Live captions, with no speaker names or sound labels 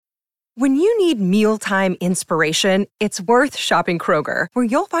When you need mealtime inspiration, it's worth shopping Kroger, where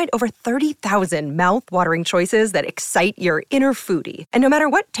you'll find over 30,000 mouth-watering choices that excite your inner foodie. And no matter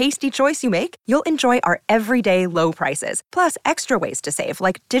what tasty choice you make, you'll enjoy our everyday low prices, plus extra ways to save,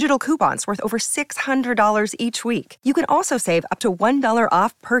 like digital coupons worth over $600 each week. You can also save up to $1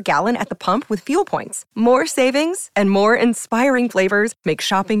 off per gallon at the pump with fuel points. More savings and more inspiring flavors make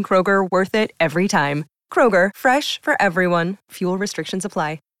shopping Kroger worth it every time. Kroger, fresh for everyone. Fuel restrictions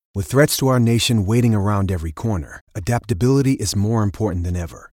apply. With threats to our nation waiting around every corner, adaptability is more important than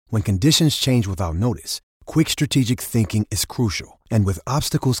ever. When conditions change without notice, quick strategic thinking is crucial. And with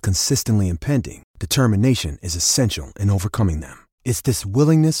obstacles consistently impending, determination is essential in overcoming them. It's this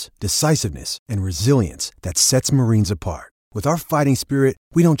willingness, decisiveness, and resilience that sets Marines apart. With our fighting spirit,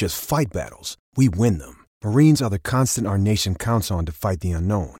 we don't just fight battles, we win them. Marines are the constant our nation counts on to fight the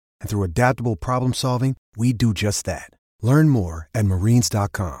unknown. And through adaptable problem solving, we do just that. Learn more at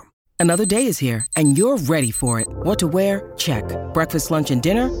marines.com. Another day is here, and you're ready for it. What to wear? Check. Breakfast, lunch, and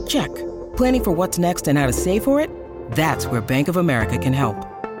dinner? Check. Planning for what's next and how to save for it? That's where Bank of America can help.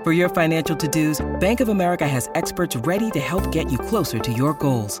 For your financial to-dos, Bank of America has experts ready to help get you closer to your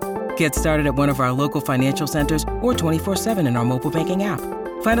goals. Get started at one of our local financial centers or 24/7 in our mobile banking app.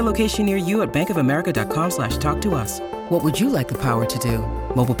 Find a location near you at bankofamerica.com/talktous. What would you like the power to do?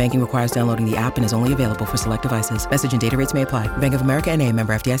 Mobile banking requires downloading the app and is only available for select devices. Message and data rates may apply. Bank of America N.A.,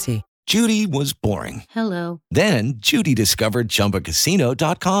 member FDIC. Judy was boring. Hello. Then Judy discovered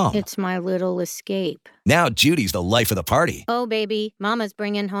ChumbaCasino.com. It's my little escape. Now Judy's the life of the party. Oh, baby, mama's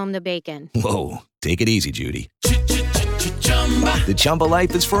bringing home the bacon. Whoa, take it easy, Judy. The Chumba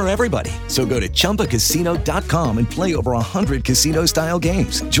life is for everybody. So go to ChumbaCasino.com and play over 100 casino-style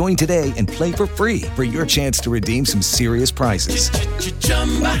games. Join today and play for free for your chance to redeem some serious prizes.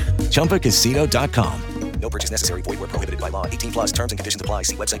 ChumbaCasino.com. No purchase necessary. Void where prohibited by law. 18 plus terms and conditions apply.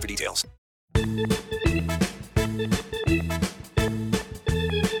 See website for details.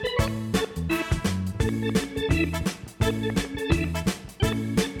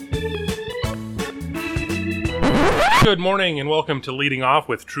 Good morning and welcome to Leading Off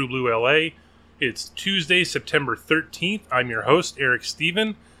with True Blue LA. It's Tuesday, September 13th. I'm your host, Eric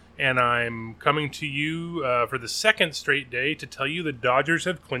Stephen, and I'm coming to you for the second straight day to tell you the Dodgers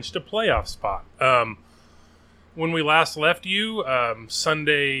have clinched a playoff spot. When we last left you,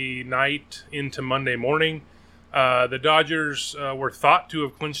 Sunday night into Monday morning, the Dodgers were thought to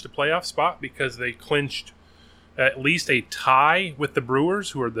have clinched a playoff spot because they clinched at least a tie with the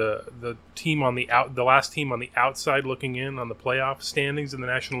Brewers, who are the team on the last team on the outside looking in on the playoff standings in the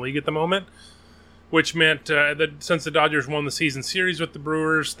National League at the moment, which meant that since the Dodgers won the season series with the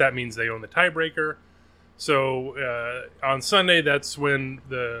Brewers, that means they own the tiebreaker. So on Sunday, that's when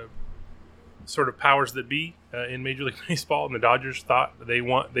the sort of powers that be in Major League Baseball and the Dodgers thought they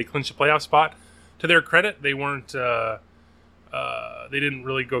clinched a playoff spot. To their credit, they weren't. They didn't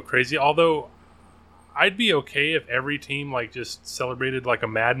really go crazy, although I'd be okay if every team just celebrated like a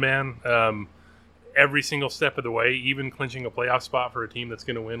madman every single step of the way, even clinching a playoff spot for a team that's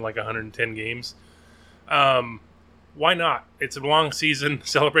going to win like 110 games. Why not? It's a long season.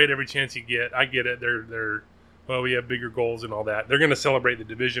 Celebrate every chance you get. I get it. We have bigger goals and all that. They're going to celebrate the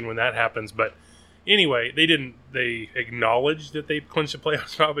division when that happens. But anyway, they acknowledged that they clinched a playoff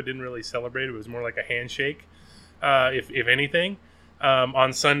spot, but didn't really celebrate. It was more like a handshake, if anything.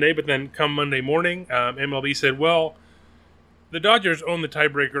 On Sunday, but then come Monday morning, MLB said, well, the Dodgers own the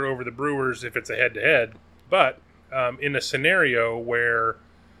tiebreaker over the Brewers if it's a head-to-head, but in a scenario where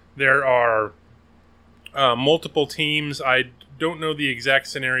there are multiple teams, I don't know the exact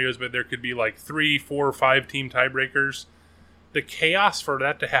scenarios, but there could be like 3, 4, 5 team tiebreakers. The chaos for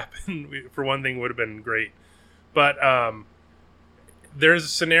that to happen, for one thing, would have been great. But there's a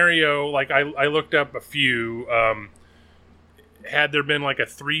scenario, like I looked up a few. Had there been like a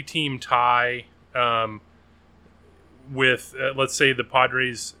 3-team tie with, let's say, the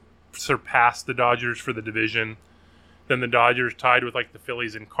Padres surpassed the Dodgers for the division, then the Dodgers tied with like the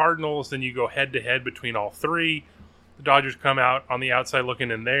Phillies and Cardinals, then you go head-to-head between all three. The Dodgers come out on the outside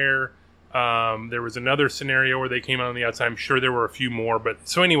looking in there. There was another scenario where they came out on the outside. I'm sure there were a few more. But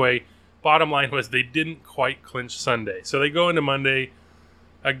so anyway, bottom line was they didn't quite clinch Sunday. So they go into Monday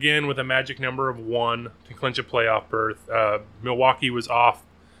again with a magic number of 1 to clinch a playoff berth. Milwaukee was off.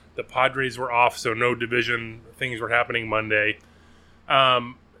 The Padres were off, so no division things were happening Monday.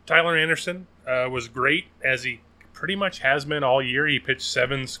 Tyler Anderson was great, as he pretty much has been all year. He pitched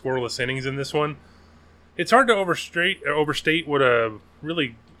 7 scoreless innings in this one. It's hard to overstate what a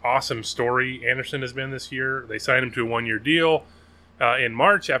really awesome story Anderson has been this year. They signed him to a 1-year deal in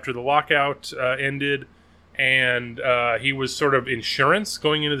March after the lockout ended. and he was sort of insurance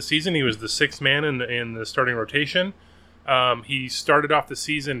going into the season. He was the sixth man in the starting rotation. He started off the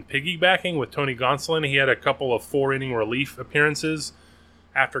season piggybacking with Tony Gonsolin. He had a couple of 4-inning relief appearances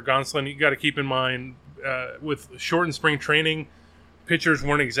after Gonsolin. You got to keep in mind, with shortened spring training, pitchers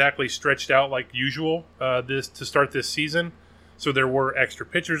weren't exactly stretched out like usual to start this season. So there were extra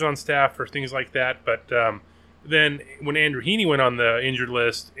pitchers on staff for things like that. But then when Andrew Heaney went on the injured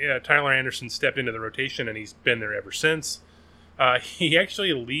list, Tyler Anderson stepped into the rotation, and he's been there ever since. He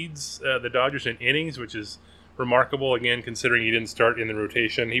actually leads the Dodgers in innings, which is remarkable, again, considering he didn't start in the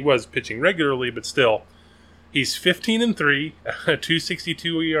rotation. He was pitching regularly, but still. He's 15-3, a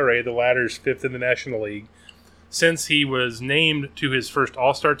 2.62 ERA. The latter's fifth in the National League. Since he was named to his first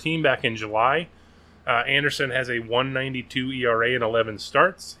All-Star team back in July, Anderson has a 1.92 ERA in 11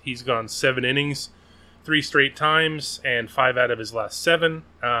 starts. He's gone 7 innings 3 straight times, and 5 out of his last 7.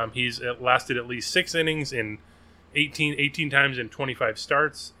 He's lasted at least 6 innings in 18 times in 25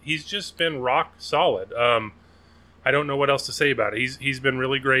 starts. He's just been rock solid. I don't know what else to say about it. He's been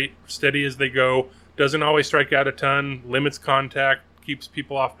really great, steady as they go. Doesn't always strike out a ton, limits contact, keeps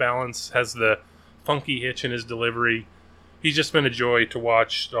people off balance, has the funky hitch in his delivery. He's just been a joy to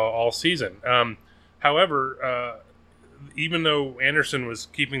watch all season. However, even though Anderson was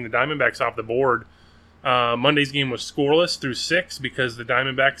keeping the Diamondbacks off the board, Monday's game was scoreless through 6 because the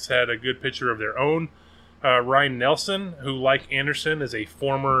Diamondbacks had a good pitcher of their own. Ryan Nelson, who, like Anderson, is a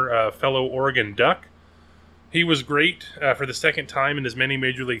former fellow Oregon Duck. He was great for the second time in as many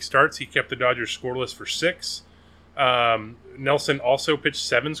Major League starts. He kept the Dodgers scoreless for 6. Nelson also pitched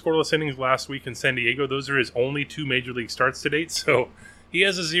 7 scoreless innings last week in San Diego. Those are his only 2 Major League starts to date, so he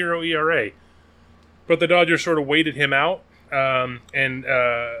has a 0 ERA. But the Dodgers sort of waited him out, and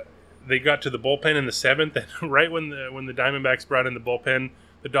they got to the bullpen in the 7th, and right when the Diamondbacks brought in the bullpen,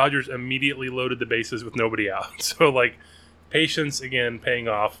 the Dodgers immediately loaded the bases with nobody out. So, patience, again, paying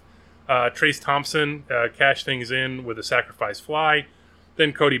off. Trace Thompson cashed things in with a sacrifice fly.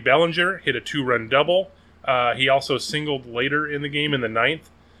 Then Cody Bellinger hit a 2-run double. He also singled later in the game in the 9th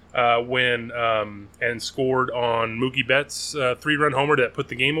and scored on Mookie Betts' 3-run homer that put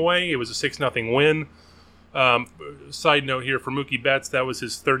the game away. It was a 6-0 win. Side note here for Mookie Betts, that was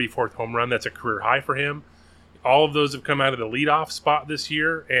his 34th home run. That's a career high for him. All of those have come out of the leadoff spot this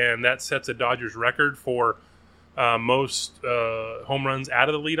year, and that sets a Dodgers record for most home runs out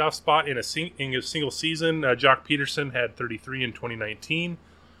of the leadoff spot in a single season. Jock Peterson had 33 in 2019.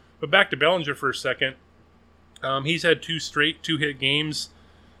 But back to Bellinger for a second. He's had 2 straight 2-hit games.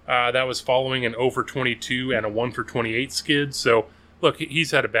 That was following an 0-for-22 and a 1-for-28 skid. So, look,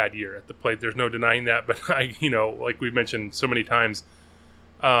 he's had a bad year at the plate. There's no denying that. But, like we've mentioned so many times,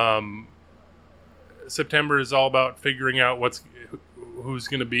 September is all about figuring out who's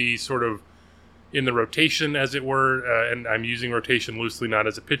going to be sort of in the rotation, as it were, and I'm using rotation loosely, not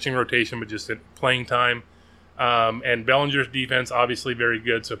as a pitching rotation, but just in playing time. And Bellinger's defense, obviously very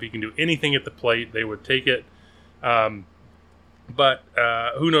good, so if he can do anything at the plate, they would take it. But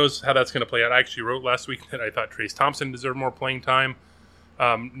who knows how that's going to play out. I actually wrote last week that I thought Trace Thompson deserved more playing time.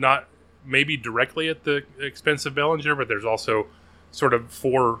 Not maybe directly at the expense of Bellinger, but there's also sort of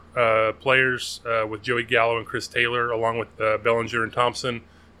 4 players with Joey Gallo and Chris Taylor, along with Bellinger and Thompson,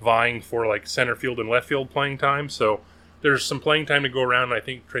 vying for center field and left field playing time. So there's some playing time to go around, and I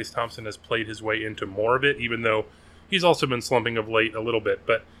think Trace Thompson has played his way into more of it, even though he's also been slumping of late a little bit.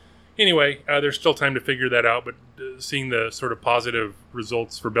 But anyway, there's still time to figure that out, but seeing the sort of positive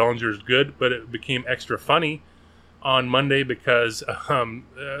results for Bellinger is good, but it became extra funny on Monday because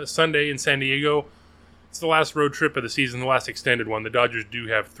Sunday in San Diego, it's the last road trip of the season, the last extended one. The Dodgers do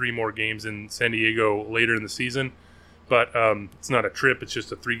have 3 more games in San Diego later in the season, but it's not a trip, it's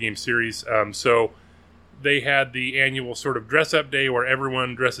just a 3-game series. So they had the annual sort of dress-up day where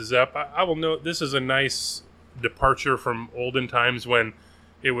everyone dresses up. I will note this is a nice departure from olden times when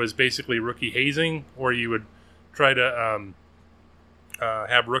it was basically rookie hazing, where you would try to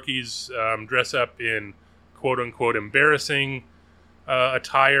have rookies dress up in quote-unquote embarrassing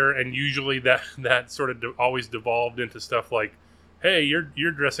attire, and usually that sort of always devolved into stuff like, hey,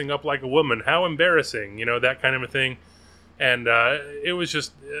 you're dressing up like a woman, how embarrassing, that kind of a thing. And it was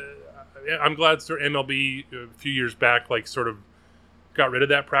just, I'm glad MLB a few years back sort of got rid of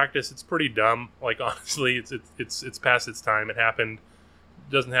that practice. It's pretty dumb. Honestly, it's past its time. It happened.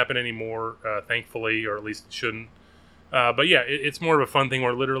 It doesn't happen anymore, thankfully, or at least it shouldn't. But yeah, it's more of a fun thing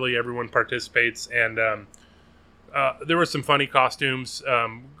where literally everyone participates, and there were some funny costumes.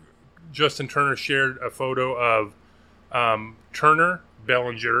 Justin Turner shared a photo of Turner,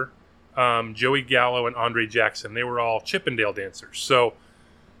 Bellinger, Joey Gallo, and Andre Jackson. They were all Chippendale dancers. So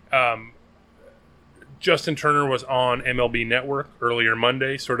Justin Turner was on MLB Network earlier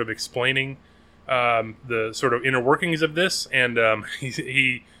Monday, sort of explaining the sort of inner workings of this, and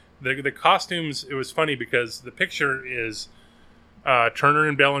the costumes. It was funny because the picture is Turner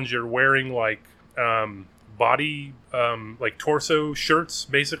and Bellinger wearing like body like torso shirts,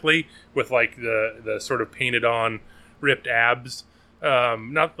 basically, with like the sort of painted on ripped abs.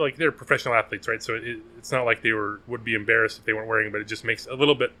 Not like they're professional athletes, right? So it's not like they would be embarrassed if they weren't wearing it, but it just makes a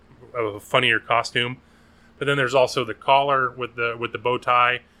little bit of a funnier costume. But then there's also the collar with the bow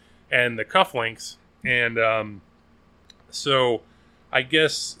tie and the cufflinks, and so I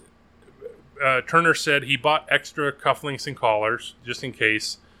guess Turner said he bought extra cufflinks and collars just in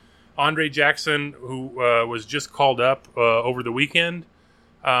case. Andre Jackson, who was just called up over the weekend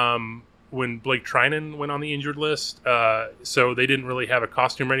when Blake Trinan went on the injured list, so they didn't really have a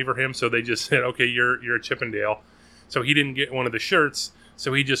costume ready for him, so they just said, okay, you're a Chippendale. So he didn't get one of the shirts,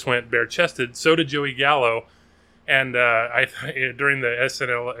 so he just went bare-chested. So did Joey Gallo. And during the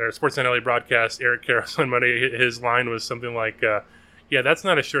SNL or Sports NLA broadcast, Eric Karros on Monday, his line was something like, yeah, that's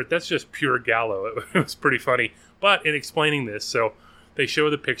not a shirt, that's just pure Gallo. It was pretty funny. But in explaining this, so they show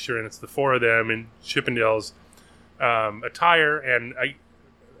the picture, and it's the four of them in Chippendale's attire, and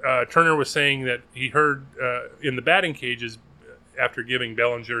Turner was saying that he heard in the batting cages after giving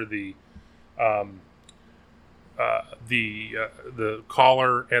Bellinger the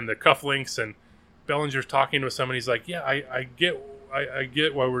collar and the cufflinks, and Bellinger's talking to someone. He's like, "Yeah, I get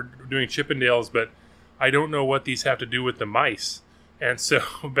why we're doing Chippendales, but I don't know what these have to do with the mice." And so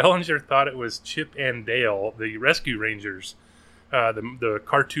Bellinger thought it was Chip and Dale, the Rescue Rangers, the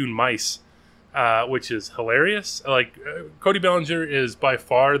cartoon mice. Which is hilarious. Like, Cody Bellinger is by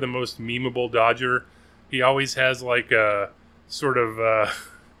far the most memeable Dodger. He always has like a sort of,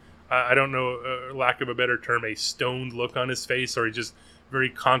 I don't know, lack of a better term, a stoned look on his face, or he's just very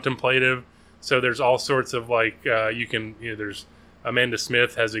contemplative. So there's all sorts of like, there's Amanda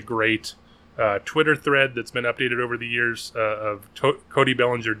Smith has a great Twitter thread that's been updated over the years of Cody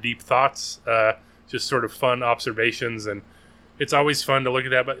Bellinger deep thoughts, just sort of fun observations, and it's always fun to look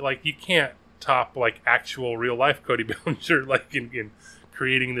at that. But like, you can't top like actual real life Cody Bellinger, like in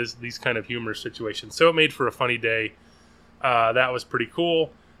creating these kind of humorous situations. So it made for a funny day. That was pretty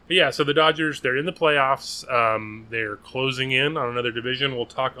cool. But yeah, so the Dodgers, they're in the playoffs. They're closing in on another division. We'll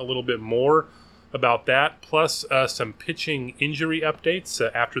talk a little bit more about that, plus some pitching injury updates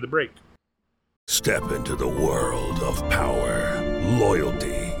after the break. Step into the world of power,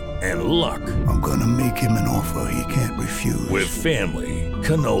 loyalty, and luck. I'm gonna make him an offer he can't refuse. With family,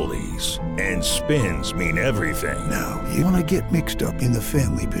 cannolis, and spins mean everything. Now, you wanna get mixed up in the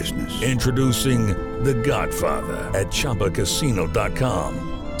family business. Introducing The Godfather at ChumbaCasino.com.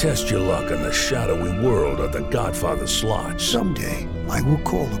 Test your luck in the shadowy world of The Godfather slot. Someday, I will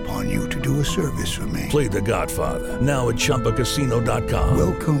call upon you to do a service for me. Play The Godfather, now at ChumbaCasino.com.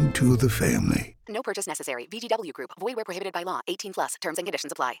 Welcome to the family. No purchase necessary. VGW Group. Void where prohibited by law. 18+. Terms and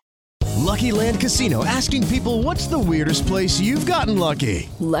conditions apply. Lucky Land Casino, asking people, what's the weirdest place you've gotten lucky?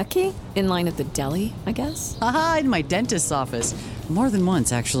 Lucky? In line at the deli, I guess? Aha, in my dentist's office. More than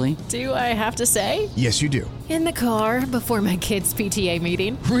once, actually. Do I have to say? Yes, you do. In the car before my kids' PTA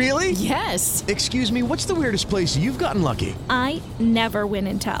meeting. Really? Yes. Excuse me, what's the weirdest place you've gotten lucky? I never win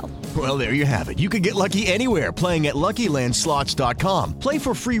and tell. Well, there you have it. You can get lucky anywhere, playing at LuckyLandSlots.com. Play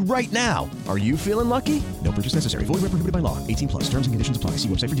for free right now. Are you feeling lucky? No purchase necessary. Void where prohibited by law. 18+. Terms and conditions apply. See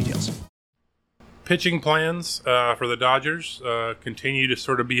website for details. Pitching plans for the Dodgers continue to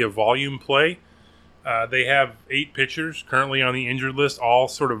sort of be a volume play. They have 8 pitchers currently on the injured list, all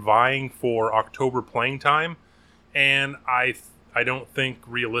sort of vying for October playing time. And I don't think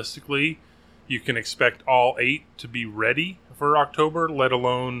realistically you can expect all 8 to be ready for October, let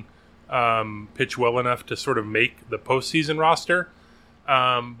alone pitch well enough to sort of make the postseason roster.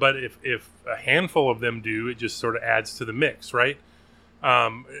 But if a handful of them do, it just sort of adds to the mix, right?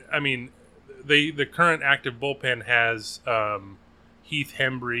 I mean, the current active bullpen has Heath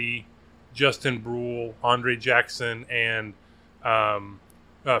Hembree, Justin Brule, Andre Jackson, and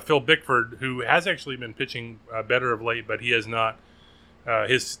Phil Bickford, who has actually been pitching better of late, but he has not.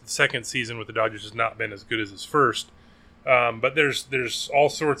 His second season with the Dodgers has not been as good as his first. But there's all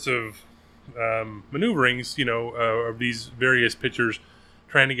sorts of maneuverings, of these various pitchers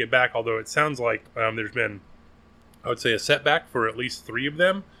trying to get back. Although it sounds like there's been, I would say, a setback for at least 3 of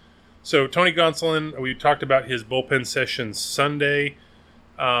them. So Tony Gonsolin, we talked about his bullpen session Sunday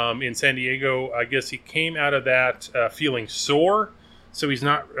in San Diego. I guess he came out of that feeling sore, so he's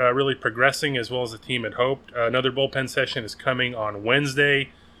not really progressing as well as the team had hoped. Another bullpen session is coming on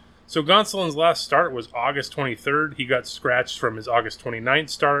Wednesday. So Gonsolin's last start was August 23rd. He got scratched from his August 29th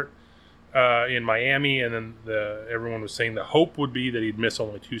start. in Miami, and then everyone was saying the hope would be that he'd miss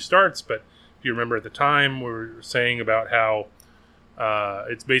only 2 starts. But if you remember at the time, we were saying about how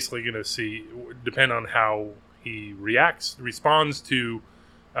it's basically going to depend on how he responds to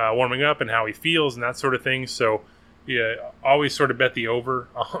warming up and how he feels and that sort of thing. So yeah, always sort of bet the over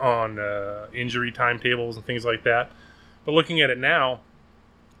on injury timetables and things like that. But looking at it now,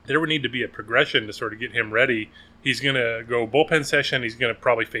 there would need to be a progression to sort of get him ready. He's going to go bullpen session. He's going to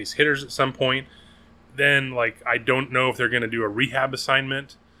probably face hitters at some point. Then, I don't know if they're going to do a rehab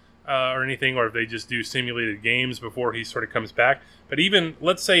assignment or anything, or if they just do simulated games before he sort of comes back. But even,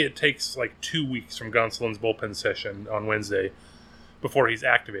 let's say it takes 2 weeks from Gonsolin's bullpen session on Wednesday before he's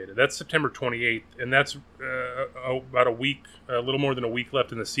activated. That's September 28th, and that's about a little more than a week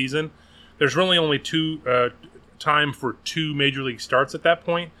left in the season. There's really only time for 2 major league starts at that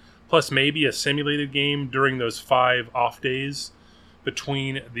point, plus maybe a simulated game during those 5 off days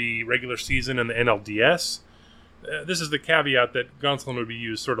between the regular season and the NLDS. This is the caveat that Gonsolin would be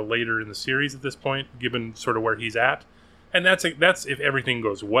used sort of later in the series at this point, given sort of where he's at. And that's if everything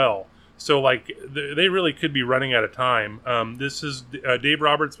goes well. So, they really could be running out of time. This is Dave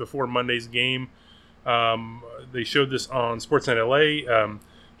Roberts before Monday's game. They showed this on Sportsnet LA.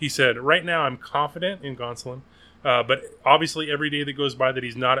 He said, right now I'm confident in Gonsolin, but obviously every day that goes by that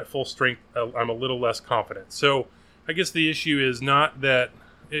he's not at full strength, I'm a little less confident. So I guess the issue is not that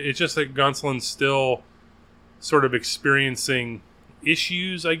 – it's just that Gonsolin's still sort of experiencing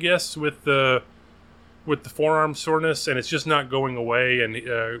issues, I guess, with the forearm soreness, and it's just not going away.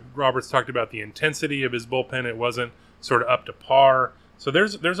 And Roberts talked about the intensity of his bullpen. It wasn't sort of up to par. So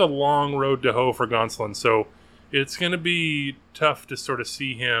there's a long road to hoe for Gonsolin. So it's going to be tough to sort of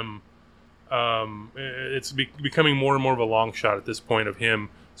see him. It's becoming more and more of a long shot at this point of him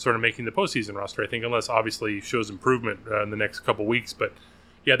sort of making the postseason roster, I think, unless obviously he shows improvement in the next couple weeks. But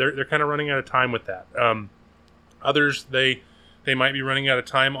yeah, they're kind of running out of time with that. Others, they might be running out of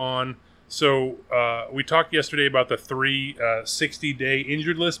time on. So we talked yesterday about the 3 60-day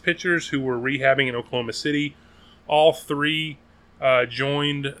injured list pitchers who were rehabbing in Oklahoma City. All 3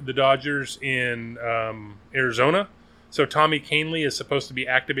 joined the Dodgers in Arizona. So Tommy Kahnle is supposed to be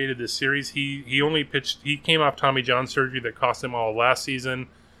activated this series. He only pitched. He came off Tommy John surgery that cost him all last season,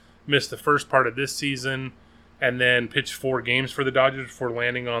 missed the first part of this season, and then pitched 4 games for the Dodgers before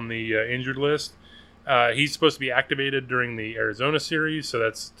landing on the injured list. He's supposed to be activated during the Arizona series, so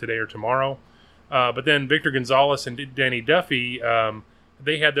that's today or tomorrow. But then Victor Gonzalez and Danny Duffy,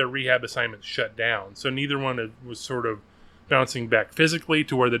 they had their rehab assignments shut down. So neither one was sort of bouncing back physically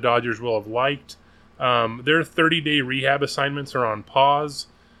to where the Dodgers will have liked. Their 30-day rehab assignments are on pause.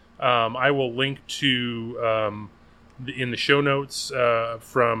 I will link to in the show notes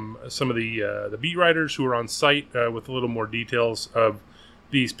from some of the beat writers who are on site with a little more details of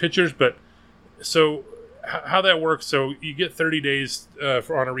these pitchers. But so how that works, so you get 30 days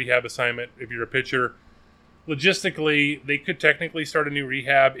on a rehab assignment if you're a pitcher. Logistically, they could technically start a new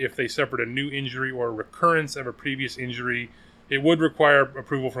rehab if they suffered a new injury or a recurrence of a previous injury. It would require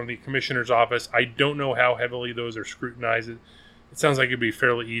approval from the commissioner's office. I don't know how heavily those are scrutinized. It sounds like it'd be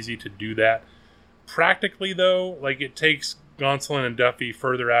fairly easy to do that. Practically, though, it takes Gonsolin and Duffy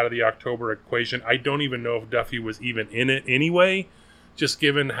further out of the October equation. I don't even know if Duffy was even in it anyway, just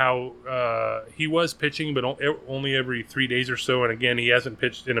given how he was pitching, but only every 3 days or so. And again, he hasn't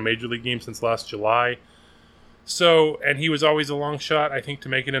pitched in a major league game since last July. So, and he was always a long shot, I think, to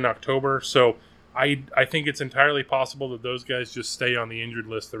make it in October. So I think it's entirely possible that those guys just stay on the injured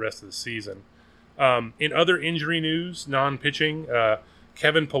list the rest of the season. In other injury news, non-pitching,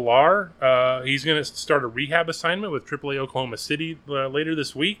 Kevin Pillar, he's going to start a rehab assignment with AAA Oklahoma City later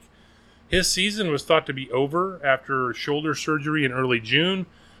this week. His season was thought to be over after shoulder surgery in early June,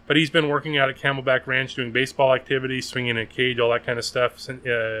 but he's been working out at Camelback Ranch doing baseball activities, swinging a cage, all that kind of stuff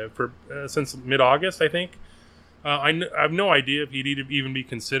since mid-August, I think. I have no idea if he'd even be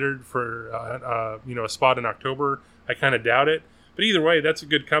considered for a spot in October. I kind of doubt it. But either way, that's a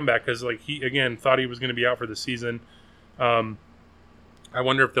good comeback because he again thought he was going to be out for the season. I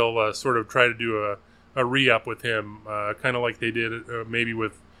wonder if they'll sort of try to do a re-up with him, kind of like they did maybe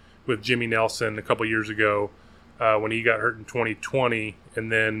with Jimmy Nelson a couple years ago when he got hurt in 2020,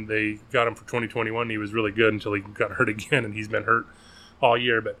 and then they got him for 2021. He was really good until he got hurt again, and he's been hurt all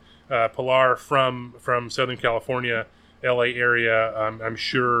year. But Pillar from Southern California, LA area, I'm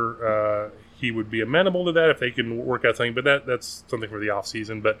sure he would be amenable to that if they can work out something. But that's something for the off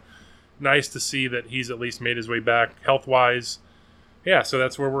season. But nice to see that he's at least made his way back health-wise. Yeah, so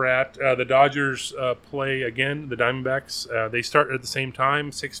that's where we're at. The Dodgers play again, the Diamondbacks. They start at the same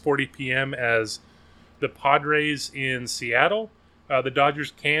time, 6:40 p.m. as the Padres in Seattle. The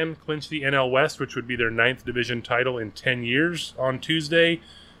Dodgers can clinch the NL West, which would be their 9th division title in 10 years on Tuesday,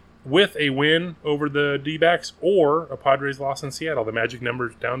 with a win over the D-backs or a Padres loss in Seattle. The magic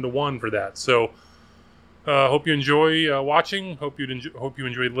number's down to 1 for that. So hope you enjoy watching. Hope you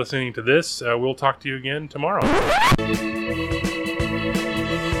enjoyed listening to this. We'll talk to you again tomorrow.